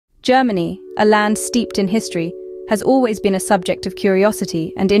Germany, a land steeped in history, has always been a subject of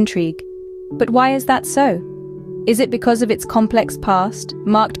curiosity and intrigue. But why is that so? Is it because of its complex past,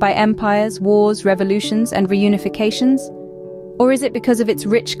 marked by empires, wars, revolutions, and reunifications? Or is it because of its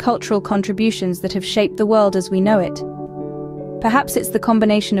rich cultural contributions that have shaped the world as we know it? Perhaps it's the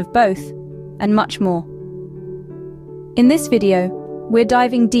combination of both, and much more. In this video, we're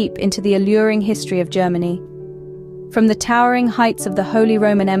diving deep into the alluring history of Germany. From the towering heights of the Holy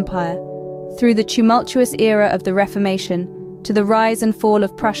Roman Empire, through the tumultuous era of the Reformation, to the rise and fall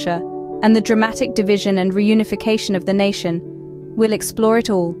of Prussia, and the dramatic division and reunification of the nation, we'll explore it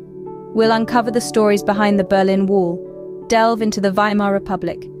all. We'll uncover the stories behind the Berlin Wall, delve into the Weimar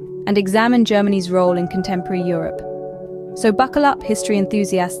Republic, and examine Germany's role in contemporary Europe. So buckle up, history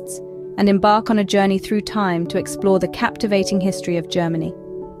enthusiasts, and embark on a journey through time to explore the captivating history of Germany.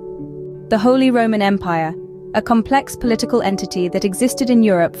 The Holy Roman Empire, a complex political entity that existed in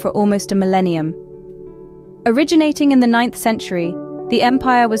Europe for almost a millennium. Originating in the 9th century, the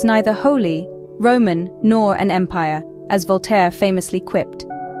empire was neither holy, Roman, nor an empire, as Voltaire famously quipped.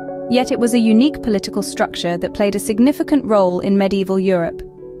 Yet it was a unique political structure that played a significant role in medieval Europe.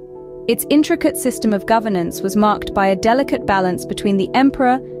 Its intricate system of governance was marked by a delicate balance between the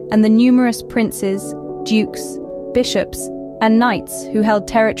emperor and the numerous princes, dukes, bishops, and knights who held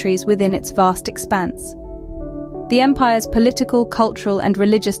territories within its vast expanse. The empire's political, cultural, and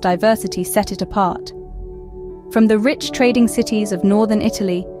religious diversity set it apart. From the rich trading cities of northern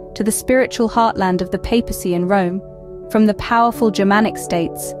Italy to the spiritual heartland of the papacy in Rome, from the powerful Germanic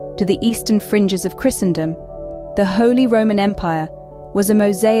states to the eastern fringes of Christendom, the Holy Roman Empire was a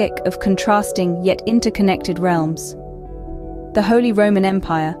mosaic of contrasting yet interconnected realms. The Holy Roman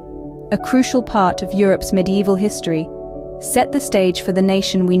Empire, a crucial part of Europe's medieval history, set the stage for the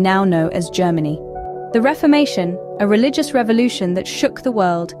nation we now know as Germany. The Reformation, a religious revolution that shook the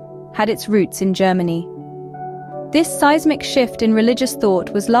world, had its roots in Germany. This seismic shift in religious thought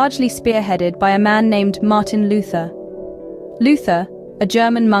was largely spearheaded by a man named Martin Luther. Luther, a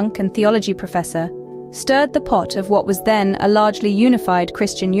German monk and theology professor, stirred the pot of what was then a largely unified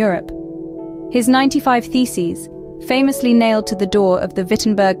Christian Europe. His 95 Theses, famously nailed to the door of the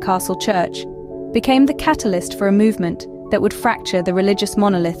Wittenberg Castle Church, became the catalyst for a movement that would fracture the religious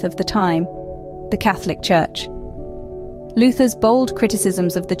monolith of the time, the Catholic Church. Luther's bold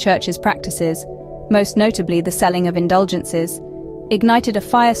criticisms of the Church's practices, most notably the selling of indulgences, ignited a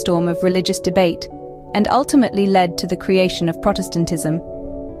firestorm of religious debate and ultimately led to the creation of Protestantism.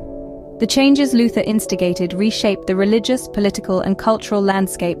 The changes Luther instigated reshaped the religious, political, and cultural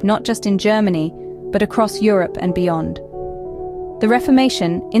landscape not just in Germany, but across Europe and beyond. The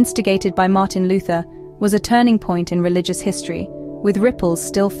Reformation, instigated by Martin Luther, was a turning point in religious history, with ripples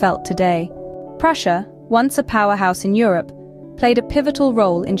still felt today. Prussia, once a powerhouse in Europe, played a pivotal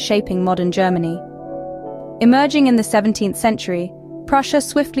role in shaping modern Germany. Emerging in the 17th century, Prussia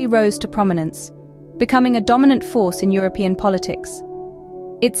swiftly rose to prominence, becoming a dominant force in European politics.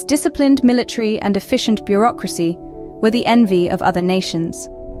 Its disciplined military and efficient bureaucracy were the envy of other nations.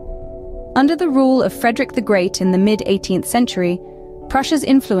 Under the rule of Frederick the Great in the mid-18th century, Prussia's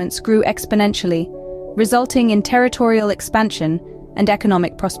influence grew exponentially, resulting in territorial expansion and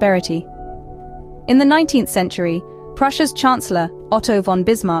economic prosperity. In the 19th century, Prussia's Chancellor, Otto von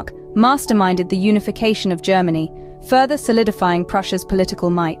Bismarck, masterminded the unification of Germany, further solidifying Prussia's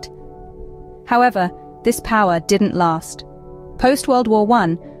political might. However, this power didn't last. Post-World War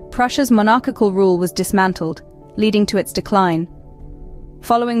I, Prussia's monarchical rule was dismantled, leading to its decline.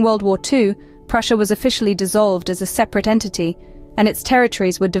 Following World War II, Prussia was officially dissolved as a separate entity, and its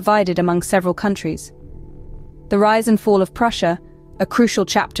territories were divided among several countries. The rise and fall of Prussia, a crucial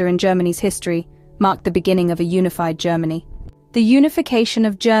chapter in Germany's history, marked the beginning of a unified Germany. The unification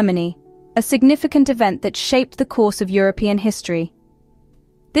of Germany, a significant event that shaped the course of European history.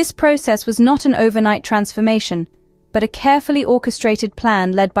 This process was not an overnight transformation, but a carefully orchestrated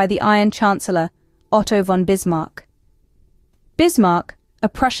plan led by the Iron Chancellor, Otto von Bismarck. Bismarck, a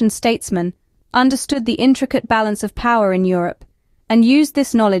Prussian statesman, understood the intricate balance of power in Europe and used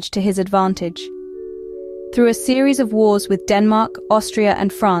this knowledge to his advantage. Through a series of wars with Denmark, Austria,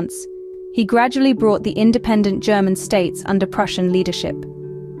 and France, he gradually brought the independent German states under Prussian leadership.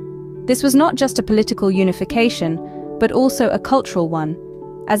 This was not just a political unification, but also a cultural one,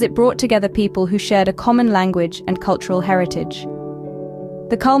 as it brought together people who shared a common language and cultural heritage.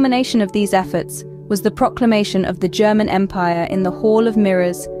 The culmination of these efforts was the proclamation of the German Empire in the Hall of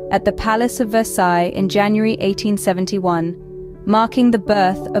Mirrors at the Palace of Versailles in January 1871, marking the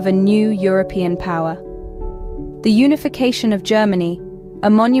birth of a new European power. The unification of Germany, a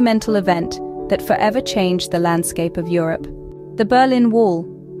monumental event that forever changed the landscape of Europe. The Berlin Wall,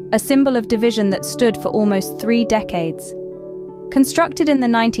 a symbol of division that stood for almost 3 decades. Constructed in the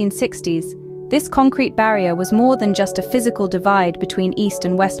 1960s, this concrete barrier was more than just a physical divide between East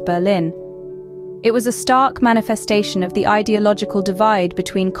and West Berlin. It was a stark manifestation of the ideological divide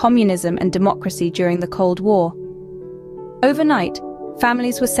between communism and democracy during the Cold War. Overnight,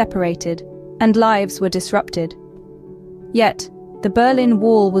 families were separated, and lives were disrupted. Yet, the Berlin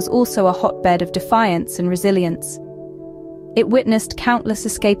Wall was also a hotbed of defiance and resilience. It witnessed countless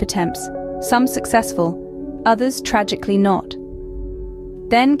escape attempts, some successful, others tragically not.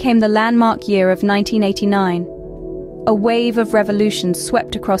 Then came the landmark year of 1989. A wave of revolution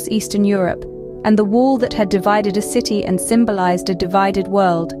swept across Eastern Europe, and the wall that had divided a city and symbolized a divided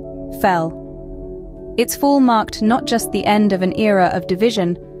world fell. Its fall marked not just the end of an era of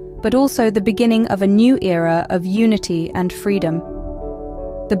division, but also the beginning of a new era of unity and freedom.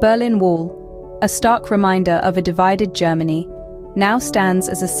 The Berlin Wall, a stark reminder of a divided Germany, now stands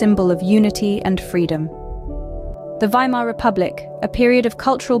as a symbol of unity and freedom. The Weimar Republic, a period of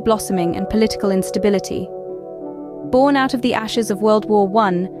cultural blossoming and political instability. Born out of the ashes of World War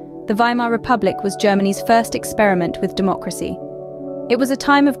I, the Weimar Republic was Germany's first experiment with democracy. It was a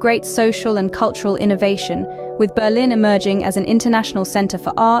time of great social and cultural innovation, with Berlin emerging as an international center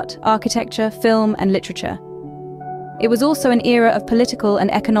for art, architecture, film, and literature. It was also an era of political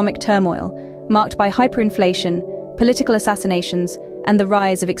and economic turmoil, marked by hyperinflation, political assassinations, and the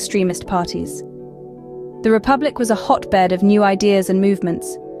rise of extremist parties. The Republic was a hotbed of new ideas and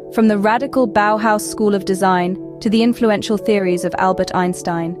movements, from the radical Bauhaus school of design to the influential theories of Albert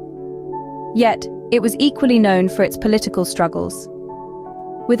Einstein. Yet, it was equally known for its political struggles.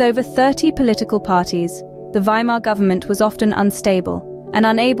 With over 30 political parties, the Weimar government was often unstable and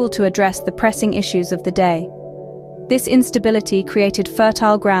unable to address the pressing issues of the day. This instability created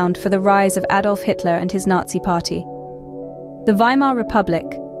fertile ground for the rise of Adolf Hitler and his Nazi party. The Weimar Republic,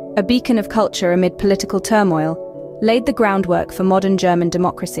 a beacon of culture amid political turmoil, laid the groundwork for modern German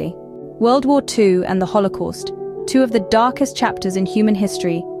democracy. World War II and the Holocaust, two of the darkest chapters in human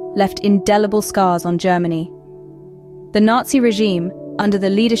history, left indelible scars on Germany. The Nazi regime, under the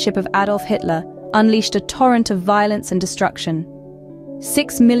leadership of Adolf Hitler, unleashed a torrent of violence and destruction.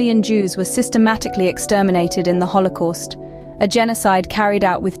 6 million Jews were systematically exterminated in the Holocaust, a genocide carried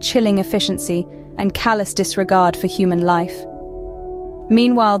out with chilling efficiency and callous disregard for human life.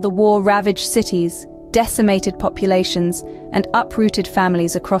 Meanwhile, the war ravaged cities, decimated populations, and uprooted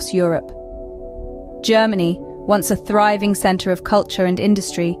families across Europe. Germany, once a thriving center of culture and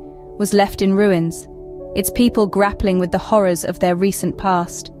industry, was left in ruins, its people grappling with the horrors of their recent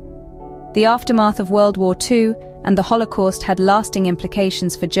past. The aftermath of World War II and the Holocaust had lasting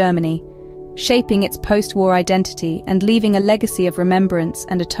implications for Germany, shaping its post-war identity and leaving a legacy of remembrance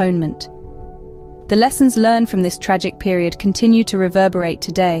and atonement. The lessons learned from this tragic period continue to reverberate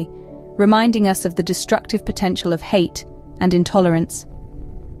today, reminding us of the destructive potential of hate and intolerance.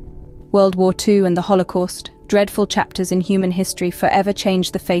 World War II and the Holocaust, dreadful chapters in human history, forever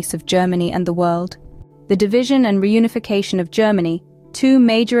changed the face of Germany and the world. The division and reunification of Germany, two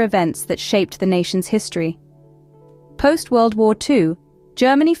major events that shaped the nation's history. Post-World War II,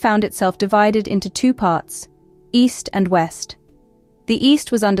 Germany found itself divided into two parts, East and West. The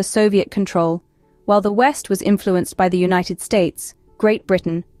East was under Soviet control, while the West was influenced by the United States, Great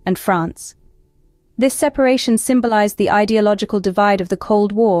Britain, and France. This separation symbolized the ideological divide of the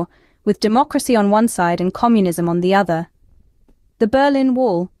Cold War, with democracy on one side and communism on the other. The Berlin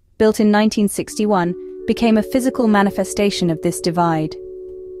Wall, built in 1961, became a physical manifestation of this divide.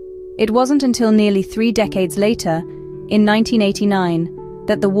 It wasn't until nearly 3 decades later, in 1989,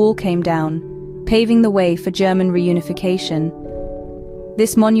 that the wall came down, paving the way for German reunification.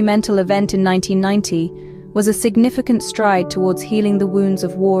 This monumental event in 1990 was a significant stride towards healing the wounds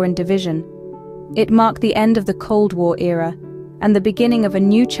of war and division. It marked the end of the Cold War era and the beginning of a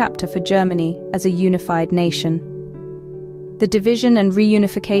new chapter for Germany as a unified nation. The division and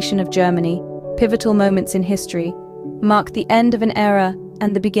reunification of Germany, pivotal moments in history, marked the end of an era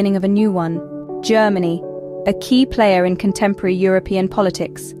and the beginning of a new one. Germany, a key player in contemporary European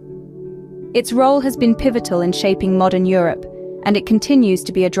politics. Its role has been pivotal in shaping modern Europe, and it continues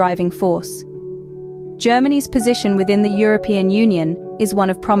to be a driving force. Germany's position within the European Union is one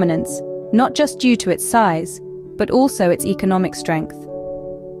of prominence, not just due to its size, but also its economic strength.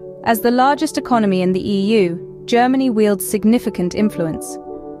 As the largest economy in the EU, Germany wields significant influence.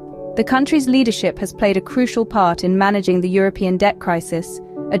 The country's leadership has played a crucial part in managing the European debt crisis,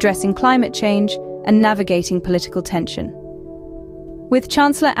 addressing climate change, and navigating political tension. With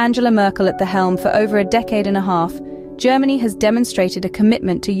Chancellor Angela Merkel at the helm for over a decade and a half, Germany has demonstrated a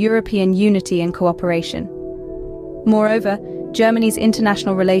commitment to European unity and cooperation. Moreover, Germany's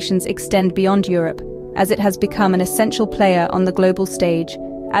international relations extend beyond Europe, as it has become an essential player on the global stage,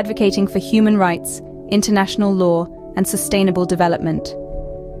 advocating for human rights, international law, and sustainable development.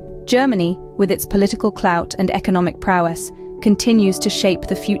 Germany, with its political clout and economic prowess, continues to shape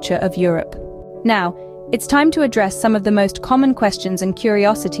the future of Europe. Now, it's time to address some of the most common questions and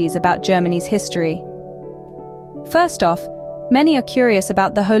curiosities about Germany's history. First off, many are curious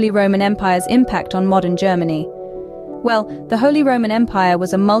about the Holy Roman Empire's impact on modern Germany. Well, the Holy Roman Empire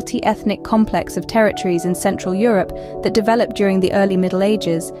was a multi-ethnic complex of territories in Central Europe that developed during the early Middle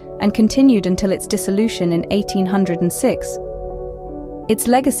Ages and continued until its dissolution in 1806. Its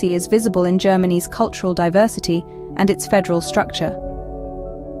legacy is visible in Germany's cultural diversity and its federal structure.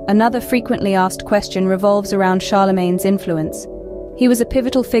 Another frequently asked question revolves around Charlemagne's influence. He was a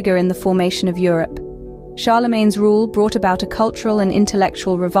pivotal figure in the formation of Europe. Charlemagne's rule brought about a cultural and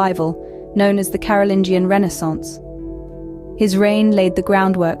intellectual revival, known as the Carolingian Renaissance. His reign laid the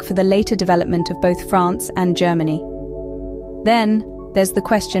groundwork for the later development of both France and Germany. Then, there's the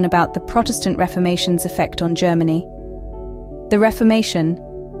question about the Protestant Reformation's effect on Germany. The Reformation,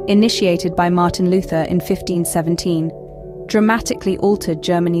 initiated by Martin Luther in 1517, dramatically altered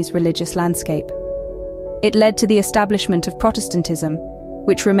Germany's religious landscape. It led to the establishment of Protestantism,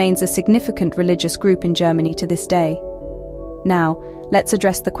 which remains a significant religious group in Germany to this day. Now, let's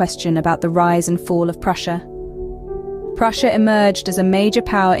address the question about the rise and fall of Prussia. Prussia emerged as a major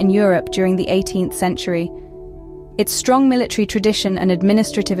power in Europe during the 18th century. Its strong military tradition and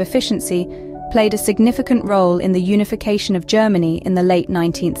administrative efficiency played a significant role in the unification of Germany in the late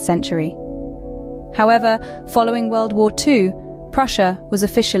 19th century. However, following World War II, Prussia was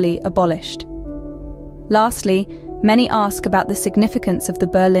officially abolished. Lastly, many ask about the significance of the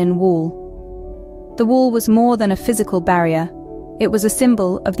Berlin Wall. The wall was more than a physical barrier. It was a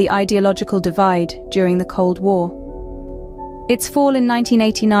symbol of the ideological divide during the Cold War. Its fall in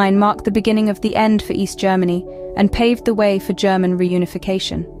 1989 marked the beginning of the end for East Germany and paved the way for German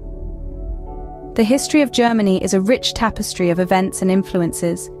reunification. The history of Germany is a rich tapestry of events and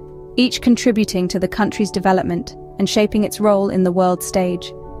influences, each contributing to the country's development and shaping its role in the world stage.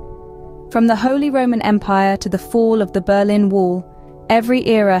 From the Holy Roman Empire to the fall of the Berlin Wall, every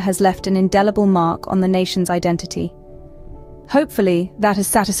era has left an indelible mark on the nation's identity. Hopefully, that has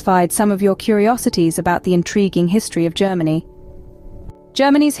satisfied some of your curiosities about the intriguing history of Germany.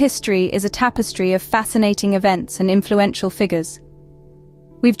 Germany's history is a tapestry of fascinating events and influential figures.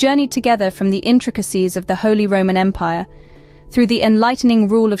 We've journeyed together from the intricacies of the Holy Roman Empire, through the enlightening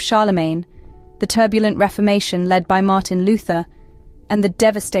rule of Charlemagne, the turbulent Reformation led by Martin Luther, and the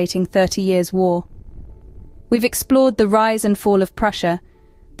devastating 30 Years' War. We've explored the rise and fall of Prussia,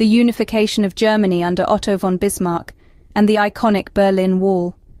 the unification of Germany under Otto von Bismarck, and the iconic Berlin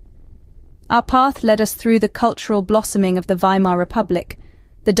Wall. Our path led us through the cultural blossoming of the Weimar Republic,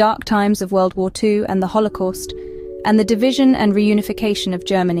 the dark times of World War II and the Holocaust, and the division and reunification of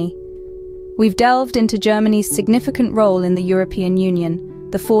Germany. We've delved into Germany's significant role in the European Union,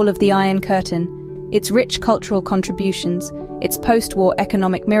 the fall of the Iron Curtain, its rich cultural contributions, its post-war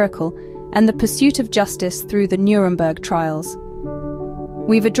economic miracle, and the pursuit of justice through the Nuremberg trials.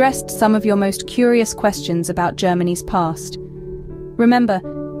 We've addressed some of your most curious questions about Germany's past. Remember,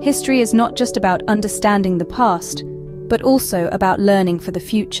 history is not just about understanding the past, but also about learning for the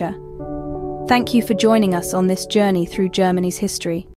future. Thank you for joining us on this journey through Germany's history.